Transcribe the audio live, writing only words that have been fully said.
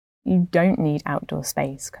You don't need outdoor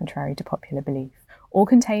space, contrary to popular belief, or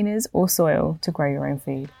containers or soil to grow your own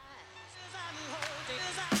food.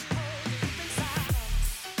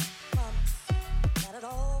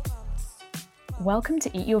 Welcome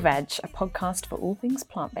to Eat Your Veg, a podcast for all things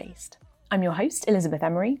plant-based. I'm your host, Elizabeth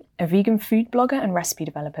Emery, a vegan food blogger and recipe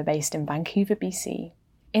developer based in Vancouver, BC.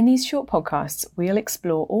 In these short podcasts, we'll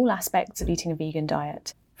explore all aspects of eating a vegan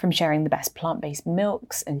diet, from sharing the best plant-based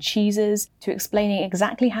milks and cheeses to explaining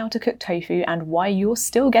exactly how to cook tofu and why you're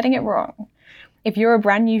still getting it wrong. If you're a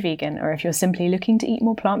brand new vegan or if you're simply looking to eat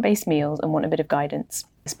more plant-based meals and want a bit of guidance,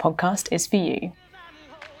 this podcast is for you.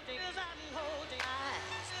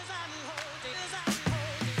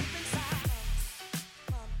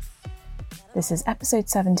 This is episode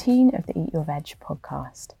 17 of the Eat Your Veg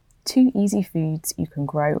podcast. 2 easy foods you can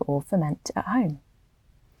grow or ferment at home.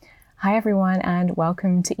 Hi everyone and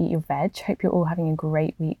welcome to Eat Your Veg. Hope you're all having a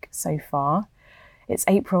great week so far. It's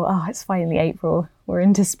April. It's finally April. We're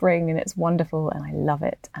into spring and it's wonderful and I love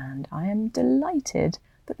it. And I am delighted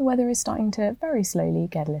that the weather is starting to very slowly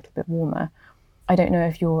get a little bit warmer. I don't know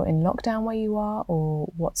if you're in lockdown where you are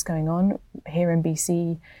or what's going on. Here in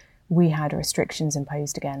BC, we had restrictions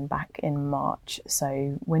imposed again back in March.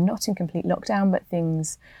 So we're not in complete lockdown, but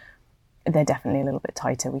they're definitely a little bit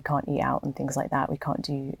tighter. We can't eat out and things like that. We can't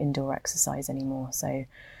do indoor exercise anymore. So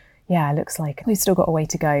yeah, it looks like we've still got a way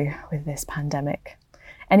to go with this pandemic.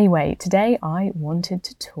 Anyway, today I wanted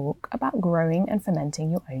to talk about growing and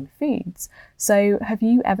fermenting your own foods. So have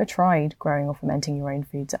you ever tried growing or fermenting your own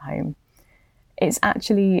foods at home? It's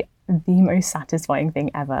actually the most satisfying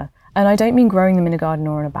thing ever. And I don't mean growing them in a garden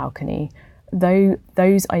or on a balcony, though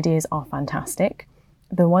those ideas are fantastic.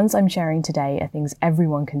 The ones I'm sharing today are things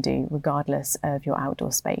everyone can do regardless of your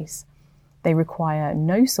outdoor space. They require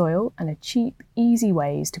no soil and are cheap, easy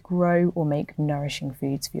ways to grow or make nourishing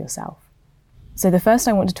foods for yourself. So the first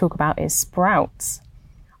I want to talk about is sprouts.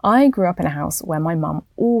 I grew up in a house where my mum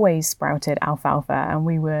always sprouted alfalfa and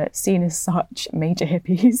we were seen as such major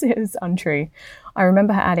hippies. It was untrue. I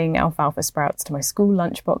remember her adding alfalfa sprouts to my school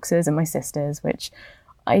lunch boxes and my sister's, which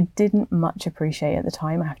I didn't much appreciate at the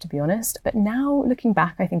time, I have to be honest, but now looking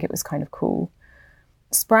back, I think it was kind of cool.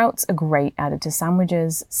 Sprouts are great added to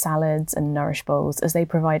sandwiches, salads, and nourish bowls as they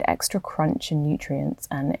provide extra crunch and nutrients,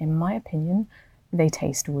 and in my opinion, they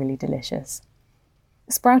taste really delicious.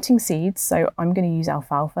 Sprouting seeds, so I'm going to use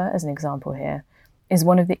alfalfa as an example here, is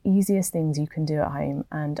one of the easiest things you can do at home,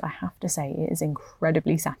 and I have to say it is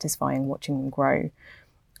incredibly satisfying watching them grow.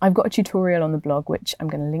 I've got a tutorial on the blog, which I'm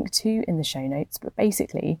going to link to in the show notes, but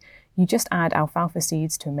basically you just add alfalfa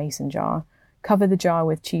seeds to a mason jar, cover the jar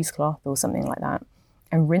with cheesecloth or something like that,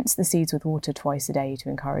 and rinse the seeds with water twice a day to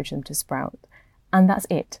encourage them to sprout. And that's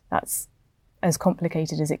it. That's as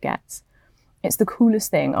complicated as it gets. It's the coolest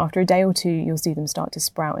thing. After a day or two, you'll see them start to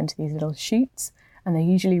sprout into these little shoots, and they're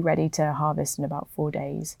usually ready to harvest in about 4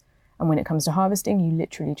 days. And when it comes to harvesting, you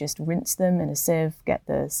literally just rinse them in a sieve, get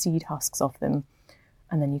the seed husks off them,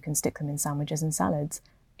 and then you can stick them in sandwiches and salads.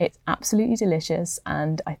 It's absolutely delicious,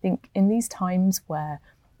 and I think in these times where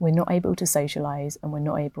we're not able to socialise and we're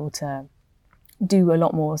not able to do a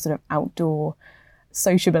lot more sort of outdoor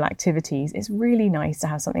sociable activities, it's really nice to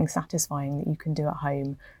have something satisfying that you can do at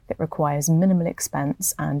home that requires minimal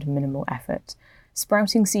expense and minimal effort.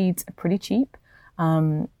 Sprouting seeds are pretty cheap.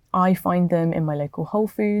 I find them in my local Whole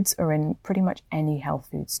Foods or in pretty much any health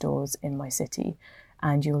food stores in my city,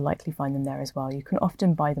 and you'll likely find them there as well. You can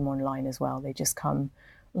often buy them online as well. They just come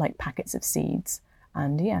like packets of seeds.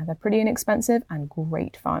 And yeah, they're pretty inexpensive and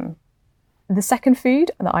great fun. The second food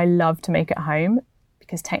that I love to make at home,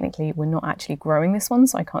 because technically we're not actually growing this one,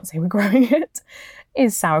 so I can't say we're growing it,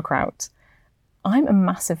 is sauerkraut. I'm a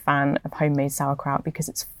massive fan of homemade sauerkraut because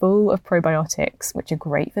it's full of probiotics, which are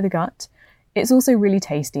great for the gut. It's also really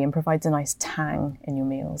tasty and provides a nice tang in your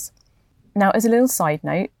meals. Now, as a little side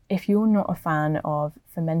note, if you're not a fan of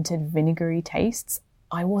fermented vinegary tastes,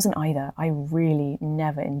 I wasn't either. I really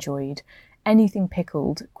never enjoyed anything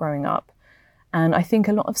pickled growing up. And I think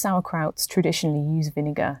a lot of sauerkrauts traditionally use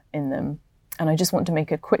vinegar in them. And I just want to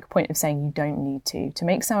make a quick point of saying you don't need to. To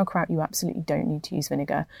make sauerkraut, you absolutely don't need to use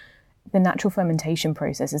vinegar. The natural fermentation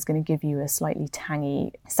process is going to give you a slightly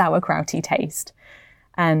tangy, sauerkrauty taste.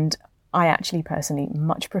 And I actually personally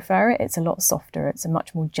much prefer it. It's a lot softer. It's a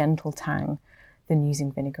much more gentle tang than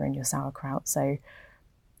using vinegar in your sauerkraut. So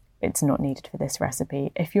it's not needed for this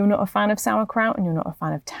recipe. If you're not a fan of sauerkraut and you're not a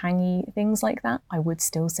fan of tangy things like that, I would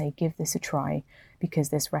still say give this a try, because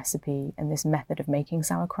this recipe and this method of making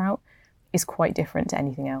sauerkraut is quite different to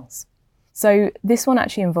anything else. So this one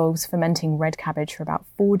actually involves fermenting red cabbage for about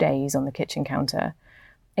 4 days on the kitchen counter.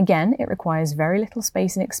 Again, it requires very little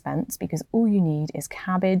space and expense because all you need is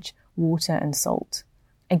cabbage, water and salt.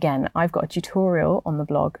 Again, I've got a tutorial on the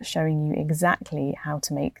blog showing you exactly how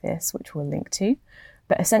to make this, which we'll link to.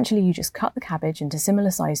 But essentially you just cut the cabbage into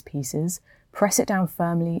similar sized pieces, press it down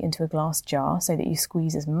firmly into a glass jar so that you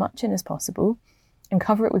squeeze as much in as possible, and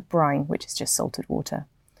cover it with brine, which is just salted water.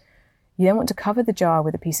 You then want to cover the jar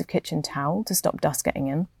with a piece of kitchen towel to stop dust getting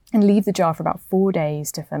in, and leave the jar for about 4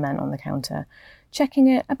 days to ferment on the counter, checking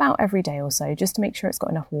it about every day or so just to make sure it's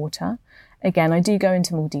got enough water. Again, I do go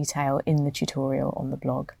into more detail in the tutorial on the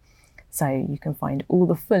blog, so you can find all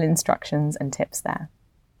the full instructions and tips there.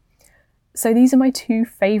 So these are my 2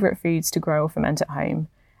 favourite foods to grow or ferment at home,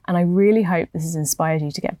 and I really hope this has inspired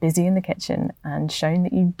you to get busy in the kitchen and shown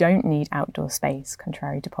that you don't need outdoor space,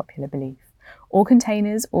 contrary to popular belief, or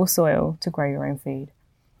containers or soil to grow your own food.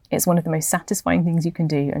 It's one of the most satisfying things you can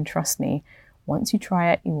do, and trust me, once you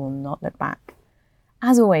try it, you will not look back.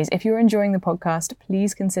 As always, if you're enjoying the podcast,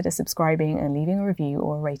 please consider subscribing and leaving a review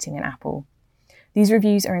or a rating in Apple. These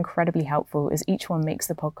reviews are incredibly helpful as each one makes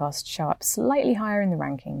the podcast show up slightly higher in the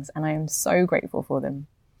rankings, and I am so grateful for them.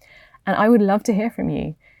 And I would love to hear from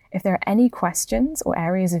you. If there are any questions or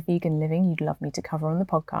areas of vegan living you'd love me to cover on the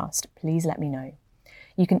podcast, please let me know.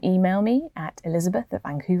 You can email me at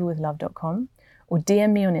elizabeth@vancouverwithlove.com or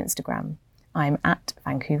DM me on Instagram. I'm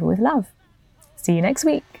 @VancouverWithLove. See you next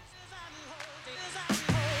week.